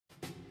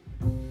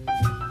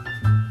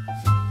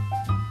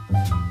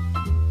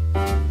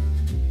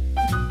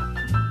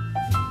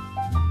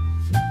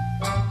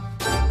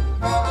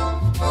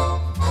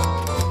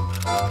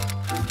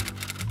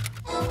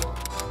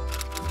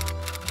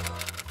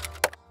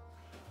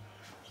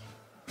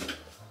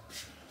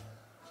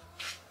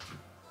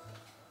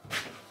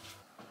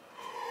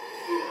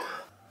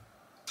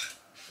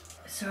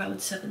It's around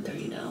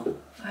 7:30 now.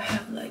 I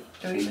have like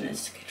 30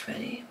 minutes to get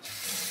ready.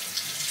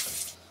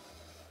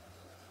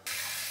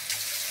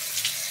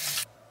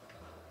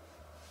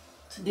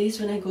 Days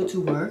when I go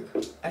to work,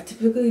 I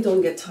typically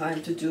don't get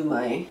time to do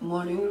my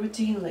morning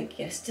routine like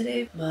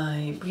yesterday.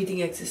 My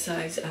breathing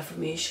exercise,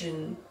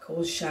 affirmation,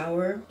 cold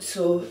shower.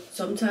 So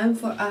sometime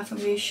for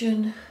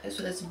affirmation as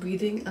well as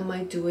breathing, I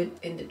might do it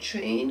in the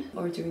train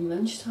or during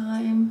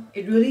lunchtime.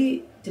 It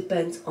really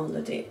depends on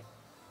the day.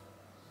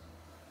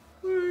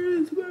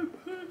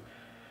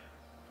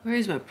 Where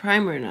is my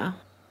primer now?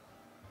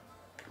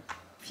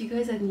 If you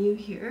guys are new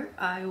here,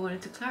 I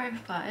wanted to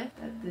clarify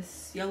that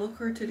this yellow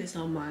curtain is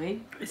not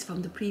mine. It's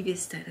from the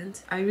previous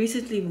tenant. I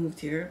recently moved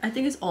here. I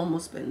think it's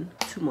almost been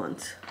 2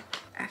 months.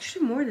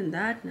 Actually more than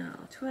that now,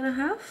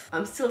 2.5.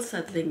 I'm still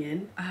settling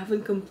in. I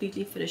haven't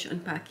completely finished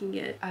unpacking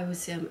yet. I would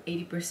say I'm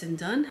 80%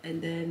 done,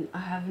 and then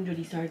I haven't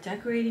really started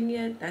decorating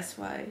yet. That's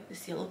why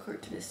this yellow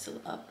curtain is still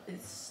up.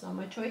 It's not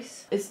my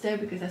choice. It's there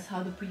because that's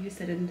how the previous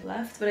tenant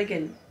left. But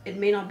again, it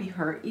may not be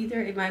her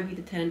either. It might be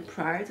the tenant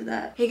prior to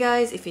that. Hey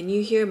guys, if you're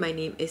new here, my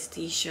name is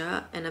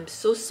Tisha, and I'm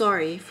so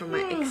sorry for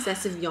my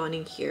excessive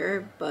yawning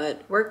here,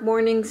 but work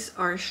mornings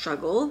are a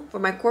struggle. For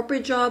my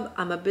corporate job,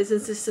 I'm a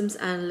business systems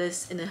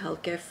analyst in a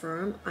healthcare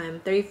firm. I'm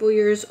 34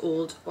 years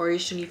old,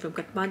 originally from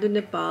Kathmandu,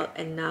 Nepal,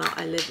 and now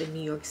I live in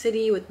New York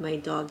City with my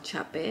dog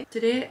Chape.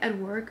 Today at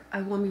work,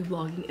 I won't be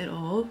vlogging at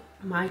all.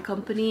 My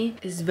company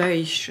is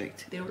very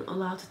strict. They don't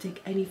allow to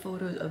take any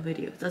photos or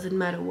videos. Doesn't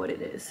matter what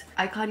it is.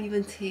 I can't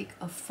even take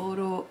a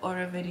photo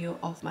or a video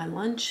of my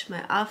lunch,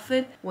 my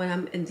outfit, when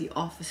I'm in the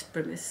office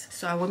premise.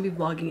 So I won't be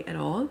vlogging at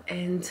all.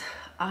 And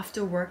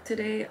after work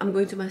today, I'm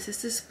going to my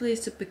sister's place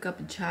to pick up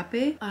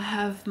Chape. I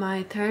have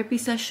my therapy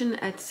session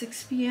at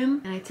 6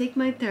 p.m. and I take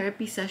my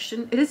therapy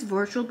session. It is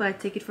virtual, but I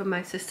take it from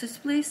my sister's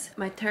place.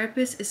 My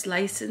therapist is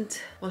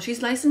licensed. Well,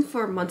 she's licensed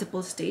for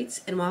multiple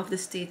states, and one of the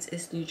states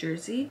is New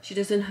Jersey. She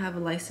doesn't have a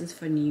license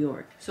for New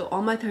York. So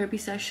all my therapy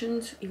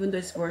sessions, even though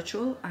it's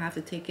virtual, I have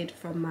to take it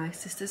from my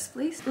sister's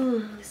place.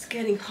 It's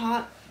getting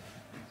hot.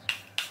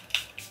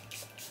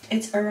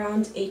 It's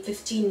around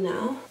 8:15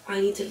 now.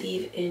 I need to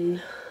leave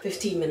in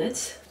 15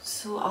 minutes.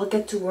 So I'll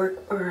get to work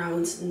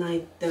around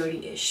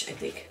 9:30-ish, I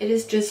think. It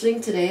is drizzling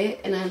today,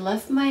 and I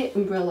left my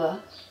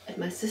umbrella at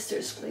my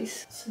sister's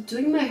place. So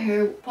doing my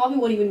hair probably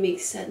won't even make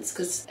sense,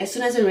 because as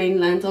soon as the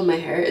rain lands on my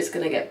hair, it's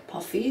gonna get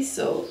puffy.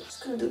 So I'm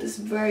just gonna do this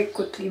very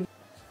quickly.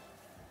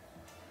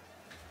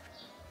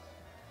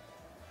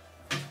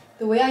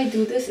 The way I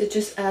do this, it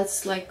just adds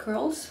slight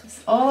curls. That's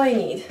all I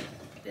need.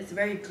 It's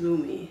very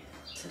gloomy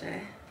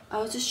today. I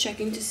was just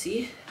checking to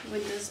see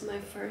when does my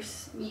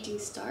first meeting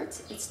start.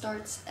 It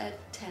starts at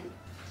 10.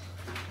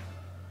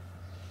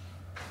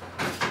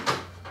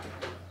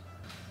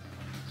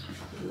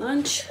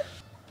 Lunch.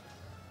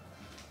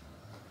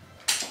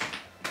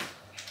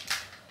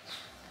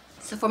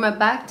 So for my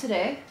bag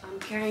today, I'm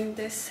carrying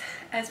this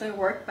as my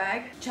work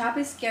bag.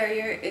 Chape's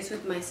carrier is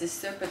with my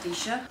sister,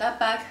 Tisha. That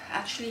bag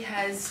actually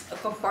has a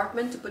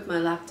compartment to put my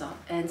laptop.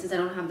 And since I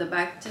don't have the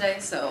bag today,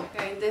 so I'm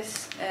carrying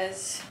this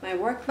as my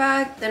work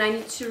bag. Then I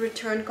need to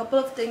return a couple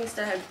of things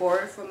that I had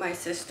borrowed from my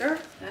sister.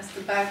 That's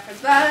the bag for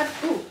that.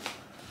 Ooh.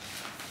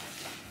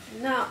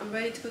 And now I'm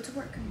ready to go to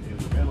work.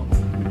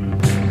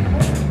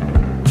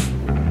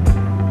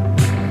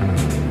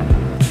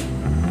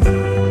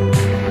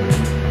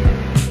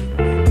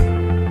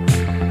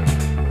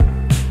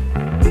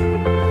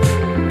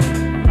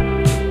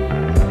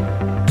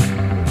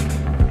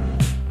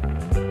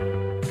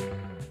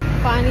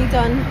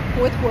 Done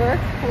with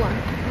work. Hold on,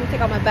 let me take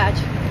out my badge.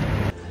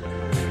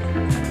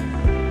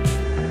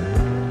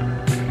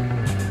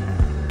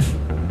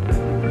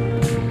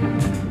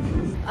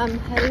 I'm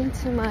heading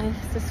to my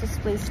sister's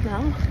place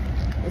now.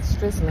 It's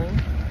drizzling.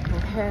 My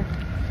hair,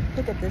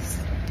 look at this.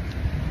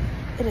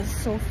 It is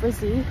so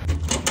frizzy.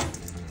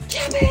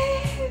 Chape!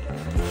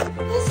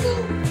 Let's go!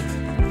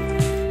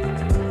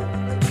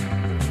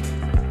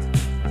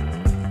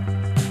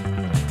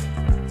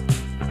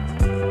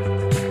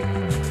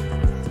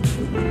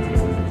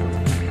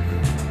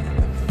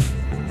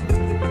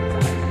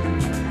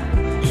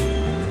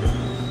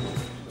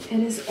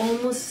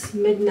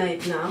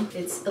 Midnight now.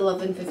 It's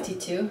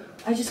 11:52.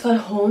 I just got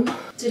home.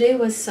 Today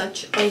was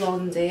such a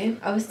long day.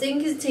 I was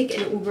thinking to take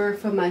an Uber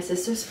from my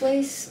sister's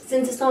place.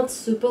 Since it's not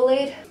super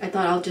late, I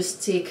thought I'll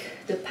just take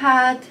the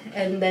path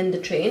and then the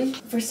train.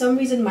 For some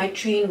reason, my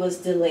train was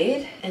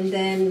delayed, and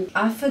then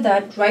after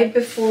that, right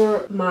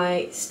before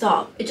my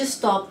stop, it just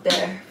stopped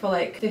there for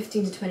like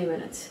 15 to 20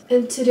 minutes.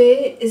 And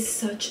today is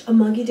such a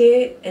muggy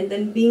day, and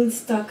then being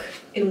stuck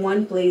in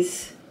one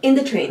place in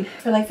the train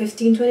for like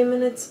 15-20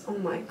 minutes. Oh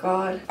my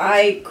god,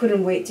 I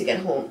couldn't wait to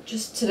get home.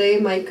 Just today,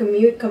 my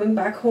commute coming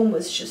back home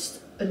was just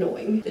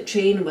annoying. The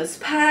train was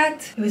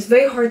packed. It was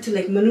very hard to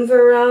like maneuver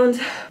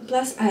around.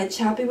 Plus I had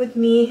Chappie with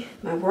me,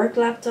 my work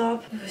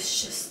laptop. It was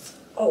just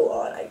a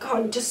lot. I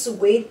can't just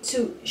wait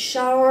to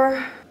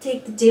shower,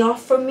 take the day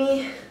off from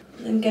me,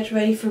 and get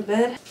ready for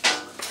bed.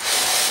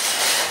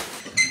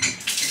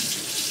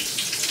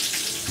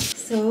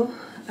 So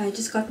I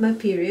just got my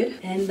period,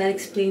 and that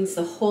explains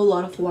the whole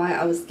lot of why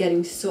I was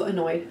getting so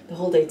annoyed the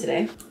whole day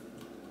today.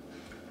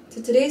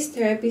 So today's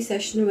therapy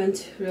session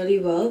went really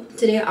well.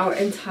 Today our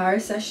entire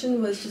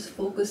session was just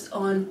focused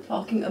on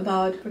talking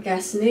about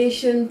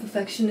procrastination,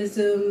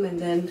 perfectionism, and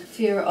then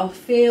fear of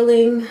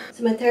failing.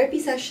 So my therapy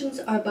sessions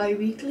are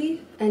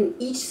bi-weekly, and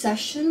each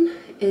session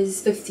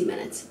is 50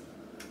 minutes.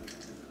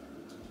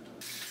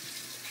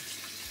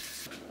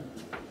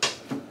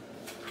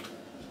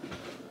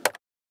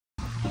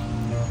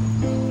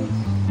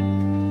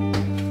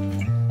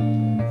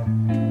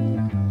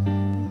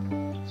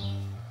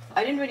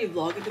 I didn't really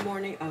vlog in the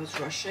morning, I was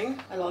rushing.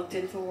 I logged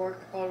in for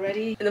work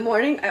already. In the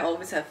morning, I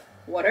always have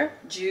water,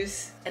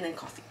 juice, and then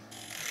coffee.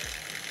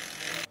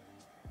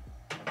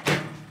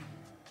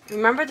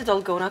 Remember the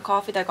Dalgona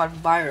coffee that got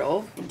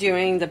viral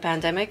during the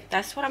pandemic?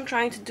 That's what I'm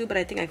trying to do, but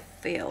I think I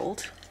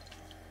failed.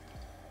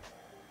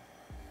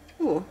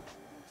 Ooh,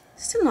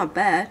 still not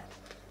bad.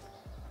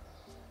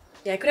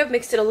 Yeah, I could have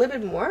mixed it a little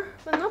bit more,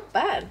 but not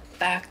bad.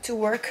 Back to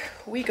work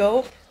we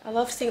go. I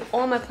love seeing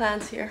all my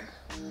plants here.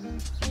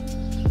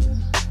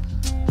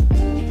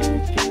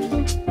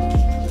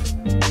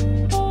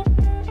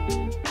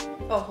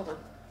 Oh, hold on.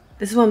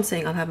 This is what I'm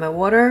saying. I'll have my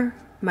water,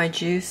 my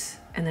juice,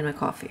 and then my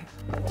coffee.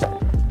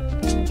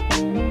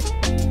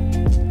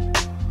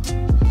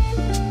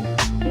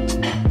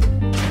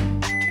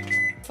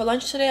 For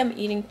lunch today, I'm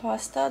eating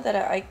pasta that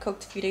I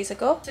cooked a few days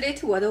ago. Today,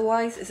 too,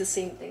 weather-wise, is the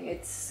same thing.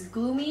 It's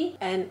gloomy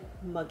and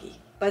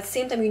muggy. But at the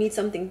same time, you need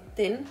something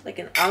thin, like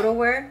an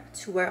outerwear,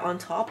 to wear on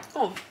top.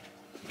 Oh,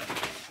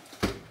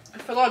 I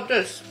forgot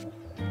this.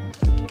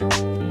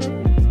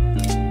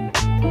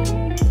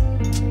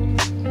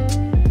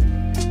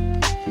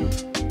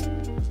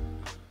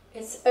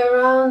 It's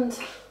around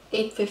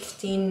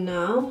 8:15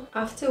 now.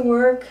 After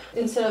work,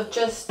 instead of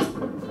just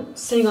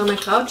sitting on my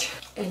couch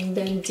and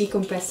then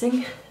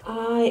decompressing,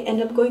 I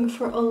end up going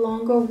for a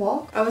longer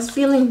walk. I was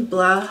feeling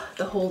blah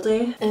the whole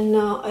day, and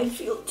now I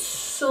feel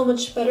so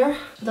much better.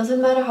 It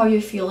doesn't matter how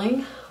you're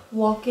feeling,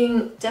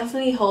 walking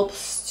definitely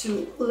helps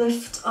to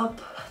lift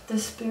up the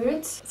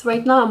spirits. So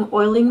right now I'm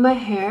oiling my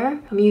hair.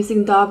 I'm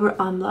using Dabur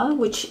Amla,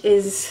 which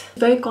is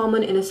very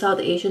common in a South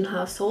Asian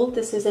household.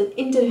 This is an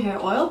Indian hair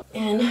oil,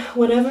 and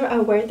whenever I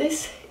wear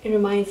this, it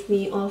reminds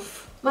me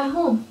of my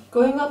home.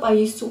 Growing up, I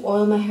used to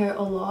oil my hair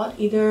a lot.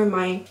 Either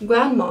my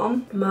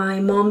grandmom, my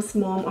mom's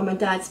mom, or my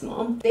dad's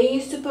mom, they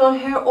used to put on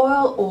hair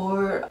oil,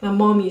 or my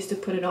mom used to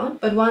put it on.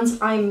 But once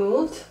I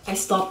moved, I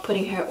stopped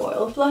putting hair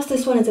oil. Plus,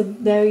 this one has a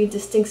very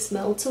distinct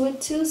smell to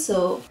it too.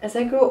 So as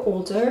I grow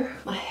older,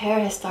 my hair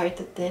has started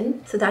to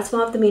thin. So that's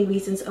one of the main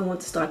reasons I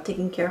want to start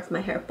taking care of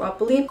my hair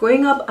properly.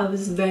 Growing up, I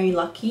was very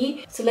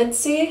lucky. So let's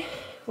say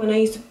when I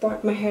used to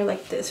part my hair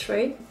like this,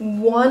 right?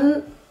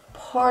 One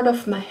part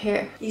of my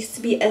hair used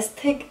to be as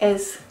thick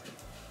as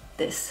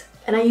this,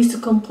 and I used to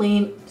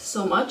complain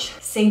so much,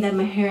 saying that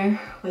my hair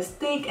was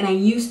thick, and I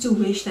used to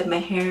wish that my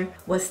hair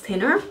was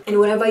thinner. And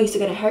whenever I used to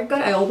get a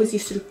haircut, I always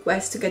used to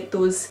request to get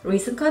those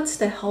razor cuts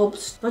that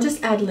helps not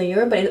just add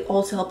layer, but it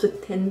also helps to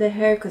thin the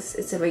hair because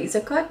it's a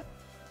razor cut.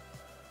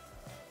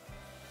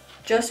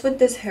 Just with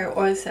this hair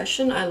oil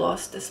session, I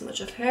lost this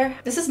much of hair.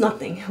 This is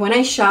nothing. When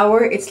I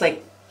shower, it's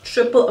like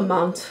triple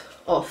amount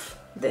of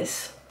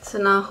this. So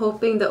now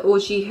hoping the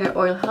OG hair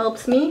oil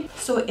helps me.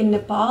 So in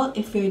Nepal,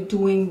 if you're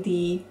doing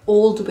the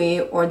old way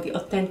or the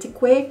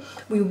authentic way,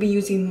 we will be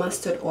using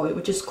mustard oil,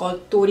 which is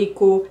called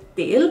toriko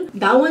tel.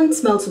 That one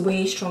smells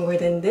way stronger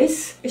than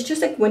this. It's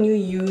just like when you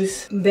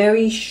use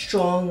very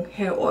strong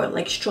hair oil,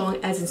 like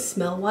strong as in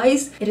smell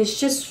wise, it is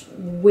just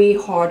way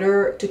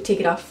harder to take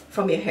it off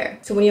from your hair.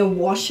 So when you're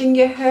washing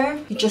your hair,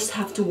 you just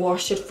have to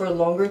wash it for a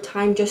longer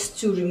time just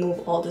to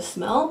remove all the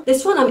smell.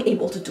 This one I'm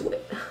able to do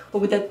it. But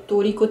with that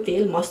toriko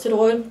tel mustard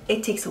oil,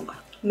 it takes a while.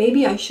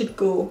 Maybe I should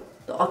go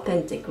the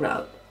authentic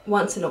route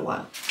once in a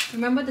while.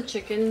 Remember the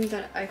chicken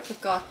that I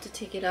forgot to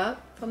take it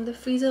out from the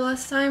freezer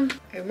last time?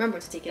 I remember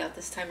to take it out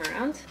this time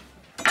around.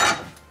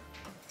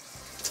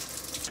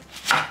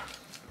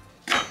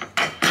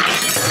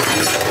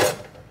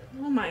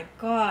 Oh my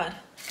god.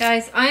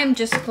 Guys, I'm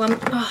just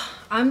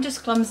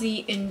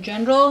clumsy in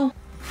general.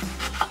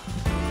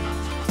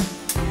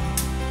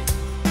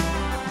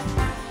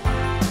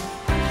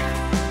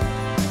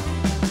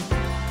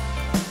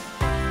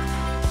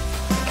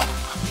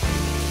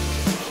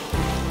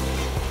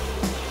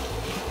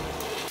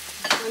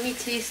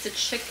 Taste the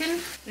chicken.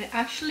 It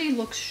actually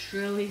looks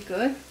really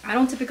good. I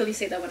don't typically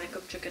say that when I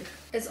cook chicken.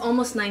 It's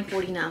almost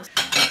 9:40 now.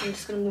 I'm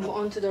just gonna move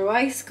on to the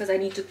rice because I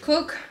need to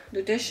cook,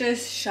 do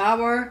dishes,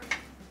 shower.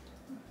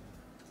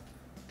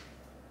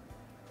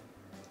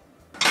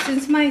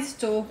 Since my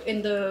stove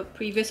in the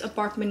previous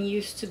apartment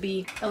used to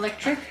be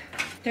electric,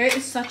 There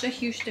is such a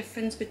huge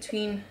difference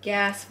between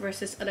gas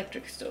versus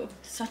electric stove.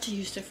 Such a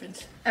huge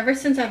difference. Ever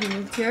since I've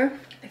moved here,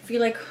 I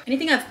feel like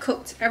anything I've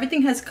cooked,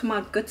 everything has come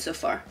out good so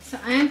far. So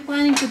I am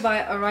planning to buy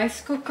a rice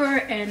cooker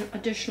and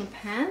additional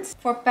pans.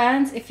 For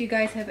pans, if you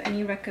guys have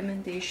any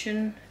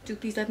recommendation, do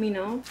please let me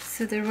know.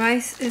 So the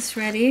rice is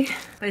ready,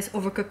 but it's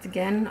overcooked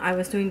again. I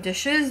was doing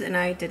dishes and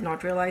I did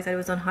not realize that it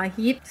was on high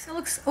heat. So it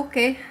looks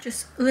okay,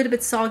 just a little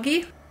bit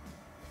soggy.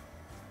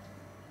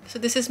 So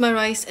this is my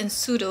rice and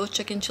pseudo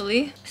chicken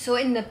chili. So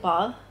in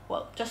Nepal,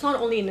 well, just not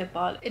only in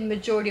Nepal, in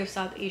majority of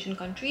South Asian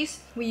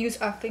countries, we use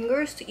our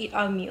fingers to eat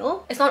our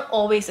meal. It's not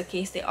always the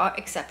case, there are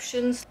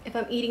exceptions. If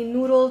I'm eating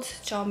noodles,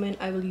 chow mein,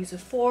 I will use a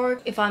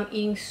fork. If I'm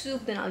eating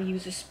soup, then I'll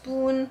use a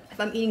spoon. If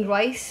I'm eating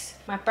rice,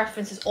 my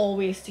preference is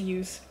always to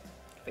use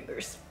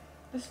fingers.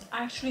 This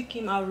actually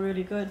came out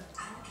really good.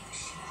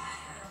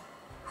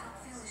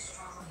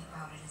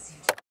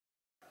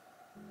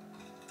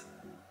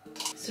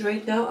 So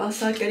right now, I'll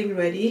start getting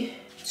ready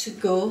to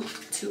go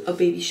to a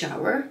baby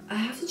shower. I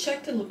have to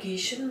check the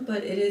location,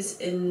 but it is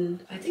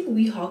in, I think,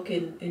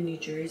 Weehawken in New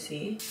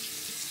Jersey.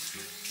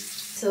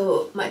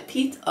 So my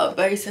teeth are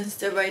very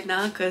sensitive right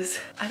now because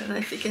I don't know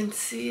if you can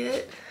see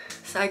it.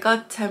 So I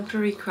got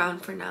temporary crown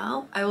for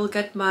now. I will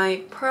get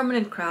my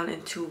permanent crown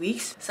in 2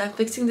 weeks. So I'm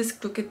fixing this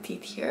crooked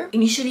teeth here.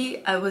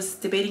 Initially, I was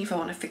debating if I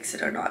want to fix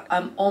it or not.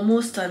 I'm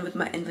almost done with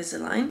my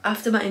Invisalign.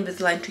 After my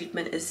Invisalign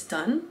treatment is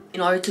done, in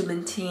order to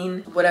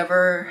maintain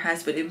whatever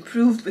has been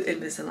improved with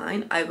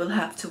Invisalign, I will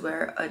have to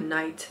wear a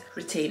night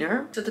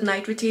retainer. So the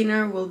night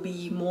retainer will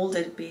be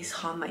molded based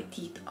on how my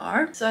teeth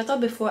are. So I thought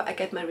before I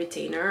get my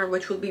retainer,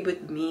 which will be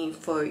with me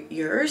for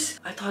years,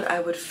 I thought I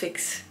would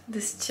fix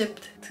this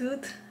chipped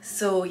tooth.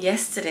 So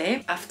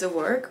yesterday after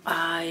work,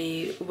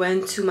 I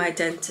went to my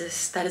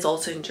dentist that is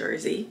also in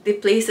Jersey. They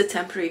placed a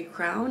temporary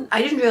crown.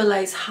 I didn't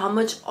realize how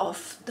much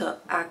of the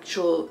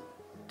actual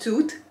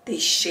tooth they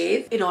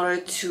shave in order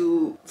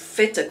to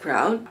fit a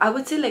crown. I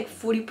would say like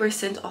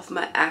 40% of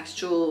my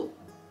actual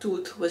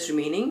tooth was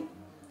remaining.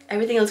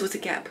 Everything else was a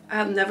gap. I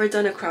have never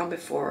done a crown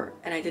before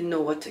and I didn't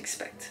know what to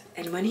expect.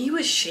 And when he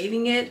was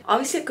shaving it,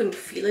 obviously I couldn't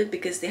feel it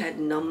because they had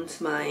numbed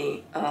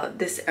my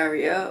this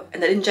area,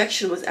 and that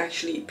injection was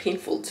actually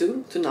painful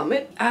too, to numb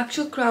it.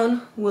 Actual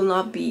crown will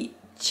not be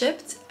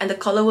chipped and the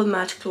color will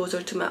match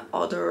closer to my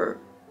other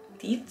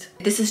teeth.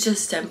 This is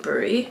just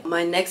temporary.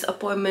 My next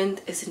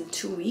appointment is in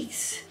 2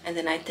 weeks, and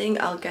then I think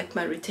I'll get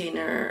my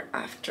retainer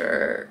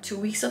after 2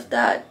 weeks of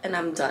that, and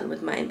I'm done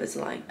with my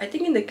Invisalign. I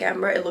think in the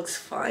camera it looks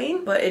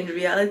fine, but in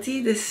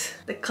reality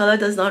the color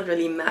does not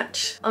really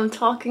match. I'm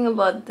talking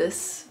about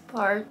this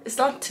part. It's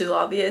not too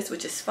obvious,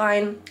 which is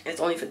fine. It's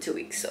only for 2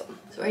 weeks, so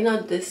right now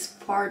this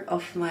part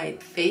of my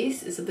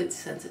face is a bit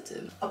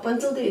sensitive. Up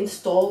until they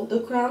install the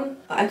crown,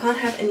 I can't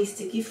have any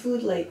sticky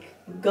food like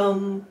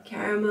gum,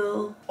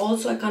 caramel.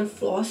 Also, I can't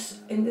floss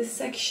in this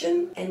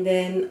section, and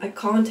then I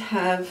can't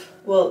have,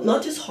 well,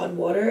 not just hot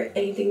water,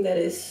 anything that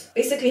is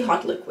basically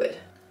hot liquid.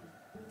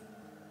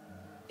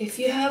 If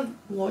you have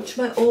watched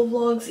my old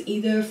vlogs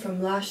either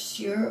from last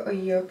year or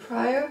year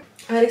prior,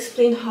 I had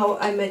explained how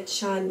I met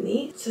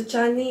Chandni. So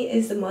Chandni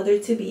is the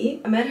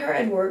mother-to-be. I met her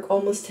at work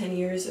almost 10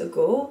 years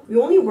ago. We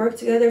only worked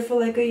together for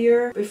like a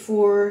year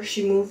before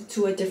she moved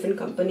to a different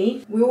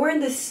company. We were in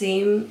the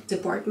same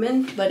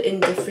department but in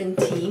different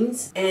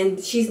teams,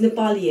 and she's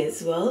Nepali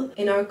as well.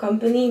 In our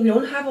company, we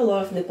don't have a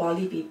lot of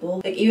Nepali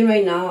people. Like even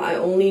right now, I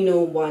only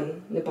know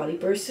one Nepali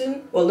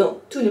person. Well,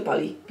 no, 2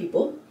 Nepali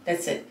people.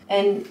 That's it.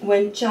 And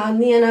when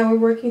Chandni and I were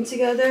working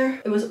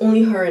together, it was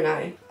only her and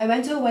I. I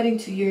went to a wedding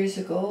 2 years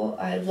ago.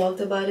 I had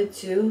vlogged about it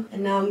too.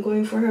 And now I'm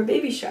going for her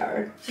baby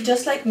shower. So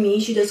just like me,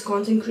 she does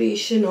content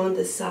creation on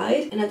the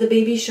side. And at the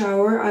baby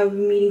shower, I will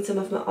be meeting some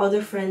of my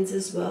other friends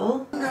as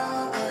well.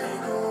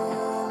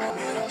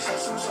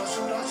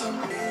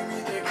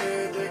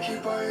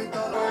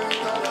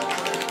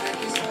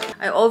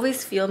 I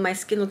always feel my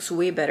skin looks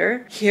way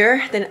better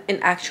here than in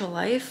actual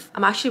life.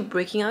 I'm actually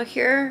breaking out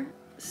here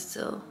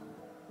still.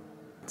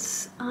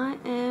 I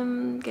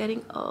am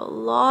getting a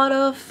lot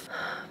of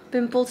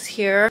pimples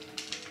here.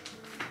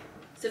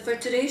 So for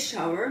today's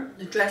shower,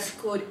 the dress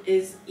code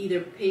is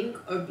either pink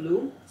or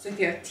blue. So if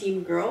you're a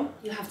team girl,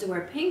 you have to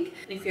wear pink.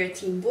 And if you're a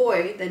team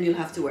boy, then you'll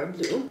have to wear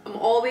blue. I'm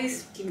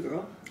always team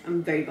girl.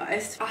 I'm very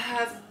biased. I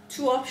have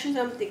 2 options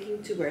I'm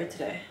thinking to wear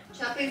today.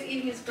 Chape is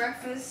eating his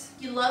breakfast.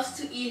 He loves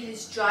to eat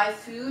his dry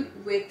food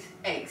with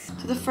eggs.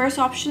 So the first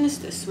option is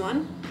this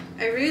one.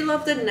 I really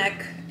love the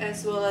neck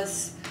as well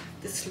as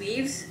the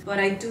sleeves, but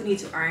I do need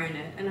to iron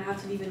it and I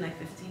have to leave in like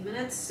 15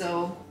 minutes.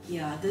 So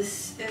yeah,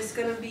 this is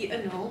gonna be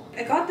a no.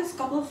 I got this a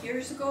couple of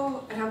years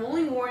ago and I've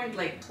only worn it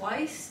like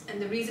twice,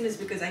 and the reason is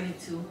because I need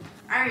to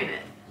iron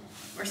it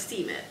or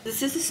steam it.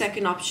 This is the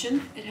second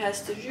option. It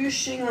has the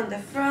ruching on the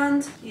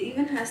front. It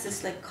even has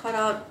this like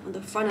cutout on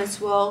the front as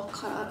well,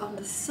 cutout on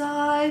the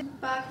side.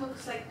 Back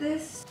looks like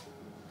this.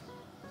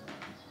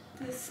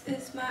 This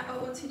is my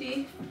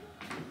OOTD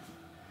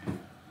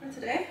for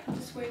today. I'm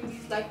just wearing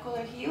these light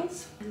color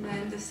heels and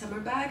then the summer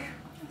bag.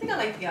 I think I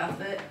like the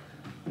outfit.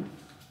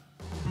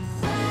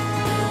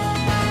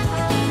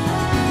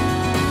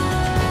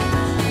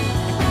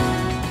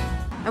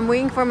 I'm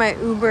waiting for my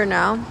Uber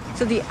now.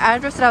 So the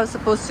address that I was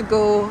supposed to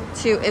go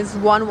to is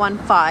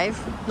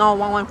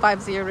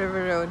 1150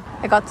 River Road.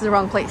 I got to the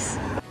wrong place.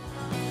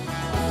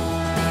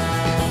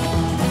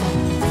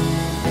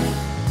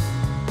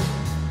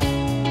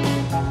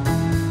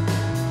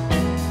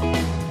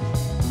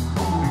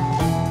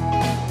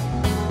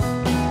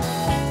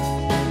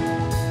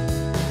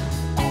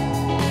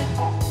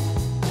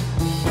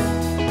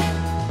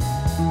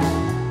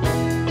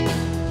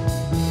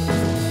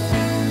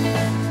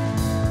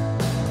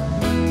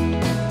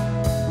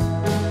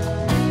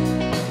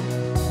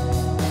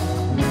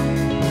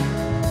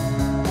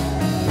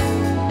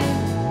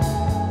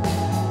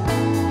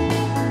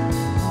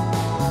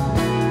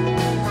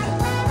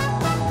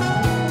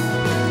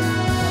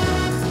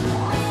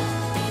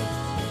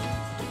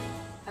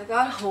 I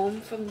got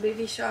home from the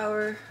baby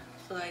shower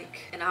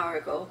like an hour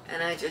ago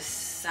and I just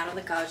sat on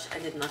the couch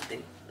and did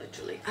nothing.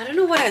 Literally, I don't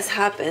know what has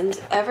happened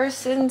ever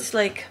since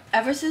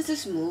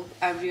this move.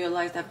 I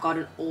realized I've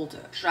gotten older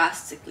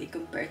drastically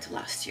compared to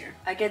last year.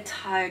 I get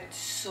tired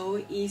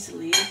so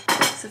easily.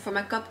 So for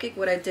my cupcake,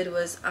 what I did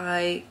was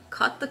I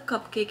cut the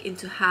cupcake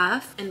into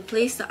half and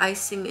placed the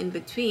icing in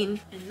between,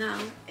 and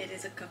now it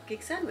is a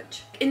cupcake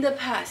sandwich. In the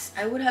past,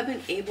 I would have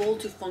been able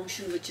to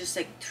function with just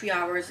like 3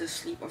 hours of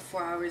sleep or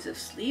 4 hours of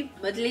sleep,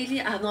 but lately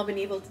I have not been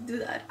able to do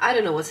that. I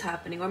don't know what's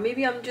happening, or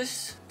maybe I'm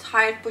just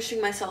tired pushing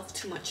myself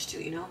too much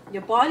too, you know?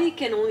 Your body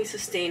can only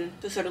sustain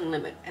to a certain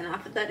limit, and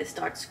after that it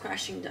starts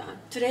crashing down.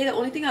 Today, the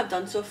only thing I've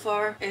done so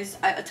far is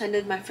I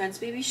attended my friend's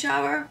baby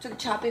shower, took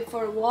Chape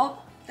for a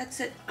walk. That's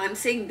it. I'm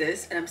saying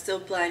this and I'm still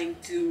planning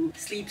to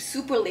sleep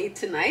super late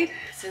tonight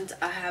since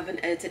I haven't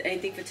edited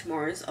anything for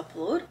tomorrow's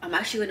upload. I'm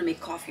actually going to make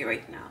coffee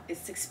right now.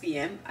 It's 6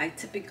 p.m. I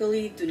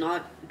typically do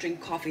not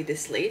drink coffee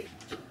this late.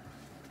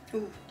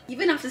 Ooh.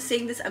 Even after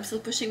saying this, I'm still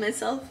pushing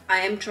myself.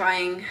 I am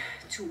trying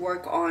to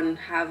work on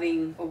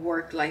having a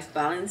work-life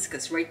balance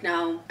because right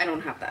now I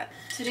don't have that.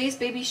 Today's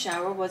baby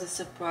shower was a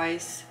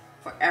surprise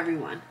for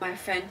everyone. My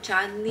friend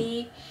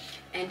Chandni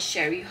and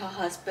Sherry, her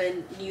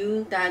husband,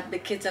 knew that the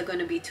kids are going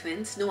to be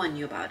twins. No one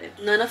knew about it.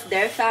 None of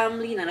their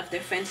family, none of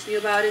their friends knew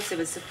about it, so it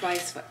was a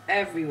surprise for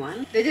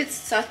everyone. They did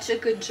such a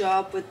good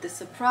job with the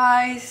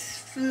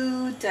surprise,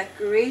 food,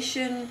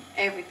 decoration,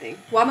 everything.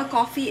 While my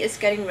coffee is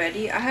getting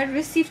ready, I had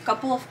received a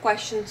couple of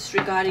questions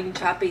regarding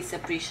Chape's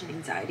separation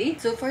anxiety.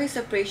 So for his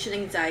separation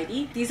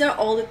anxiety, these are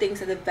all the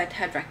things that the vet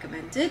had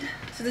recommended.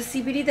 So the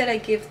CBD that I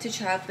give to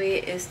Chape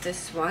is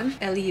this one,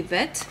 LE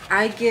Vet.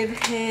 I give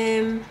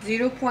him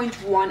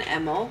 0.1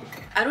 ml.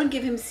 I don't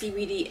give him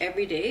CBD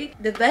every day.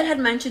 The vet had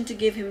mentioned to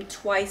give him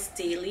twice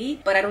daily,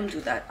 but I don't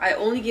do that. I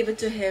only give it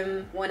to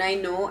him when I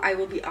know I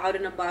will be out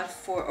and about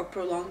for a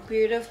prolonged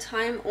period of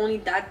time. Only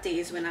that day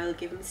is when I'll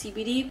give him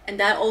CBD, and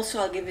that also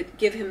I'll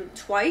give him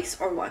twice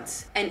or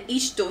once, and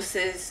each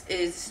doses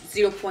is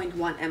 0.1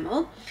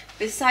 ml.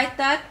 Beside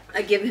that,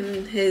 I give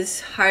him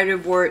his high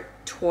reward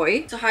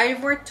toy. So high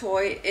reward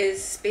toy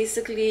is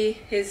basically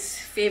his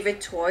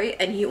favorite toy,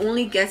 and he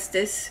only gets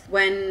this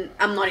when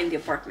I'm not in the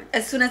apartment.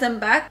 As soon as I'm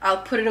back,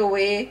 I'll put it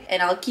away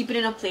and I'll keep it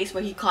in a place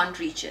where he can't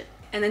reach it.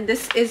 And then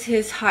this is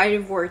his high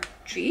reward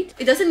treat.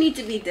 It doesn't need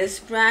to be this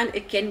brand,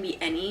 it can be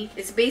any.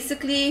 It's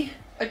basically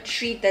a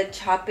treat that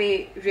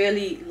Chape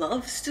really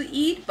loves to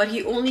eat, but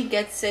he only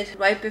gets it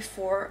right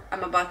before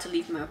I'm about to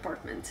leave my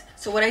apartment.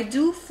 So what I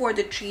do for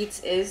the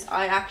treats is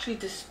I actually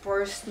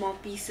disperse small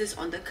pieces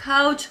on the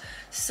couch,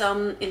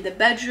 some in the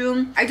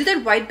bedroom. I do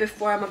that right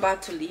before I'm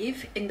about to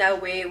leave. In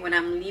that way, when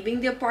I'm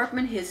leaving the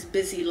apartment, he's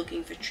busy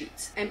looking for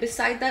treats. And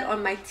beside that,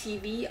 on my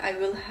TV, I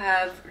will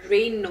have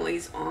rain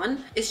noise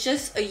on. It's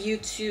just a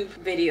YouTube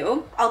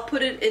video. I'll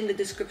put it in the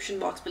description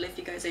box below if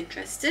you guys are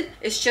interested.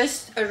 It's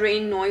just a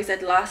rain noise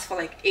that lasts for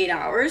like 8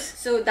 hours.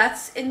 So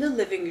that's in the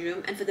living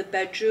room, and for the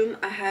bedroom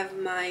I have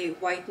my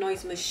white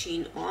noise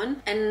machine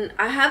on, and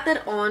I have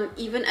that on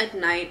even at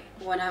night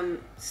when I'm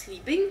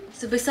sleeping.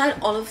 So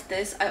beside all of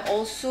this, I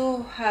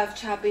also have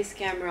Chape's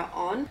camera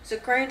on. So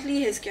currently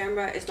his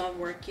camera is not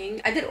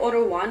working. I did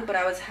order one, but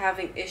I was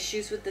having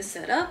issues with the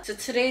setup. So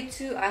today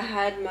too, I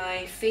had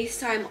my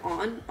FaceTime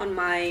on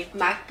my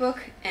MacBook,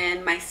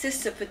 and my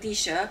sister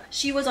Tisha,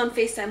 she was on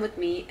FaceTime with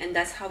me, and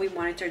that's how we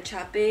monitored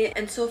Chape.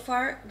 And so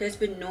far there's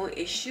been no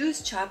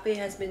issues. Chape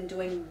has been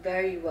doing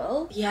very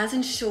well. He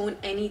hasn't shown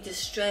any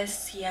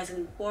distress. He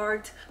hasn't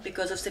barked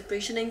because of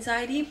separation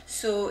anxiety.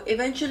 So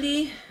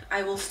eventually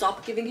I will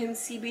stop giving him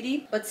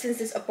CBD, but since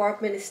this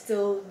apartment is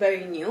still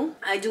very new,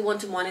 I do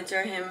want to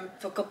monitor him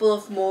for a couple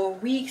of more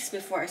weeks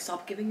before I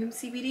stop giving him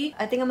CBD.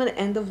 I think I'm gonna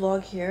end the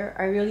vlog here.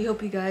 I really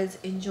hope you guys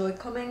enjoy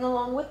coming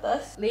along with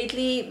us.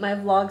 Lately, my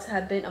vlogs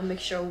have been a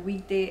mixture of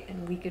weekday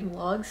and weekend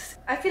vlogs.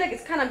 I feel like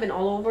it's kind of been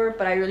all over,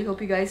 but I really hope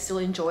you guys still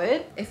enjoy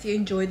it. If you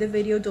enjoyed the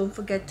video, don't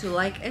forget to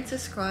like and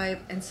subscribe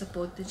and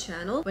support the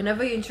channel.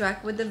 Whenever you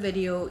interact with the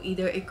video,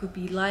 either it could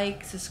be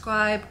like,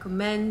 subscribe,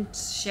 comment,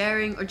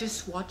 sharing, or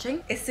just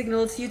watching. It's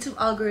signals YouTube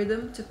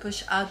algorithm to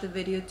push out the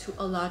video to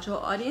a larger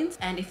audience.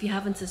 And if you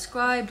haven't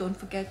subscribed, don't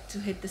forget to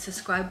hit the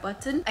subscribe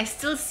button. I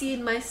still see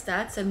in my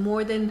stats that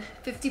more than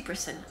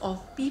 50% of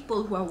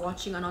people who are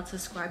watching are not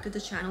subscribed to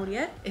the channel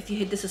yet. If you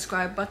hit the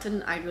subscribe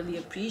button, I really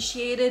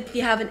appreciate it. If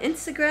you have an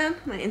Instagram,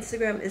 my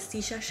Instagram is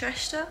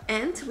Tisha,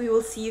 and we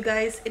will see you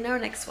guys in our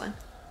next one.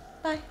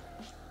 Bye.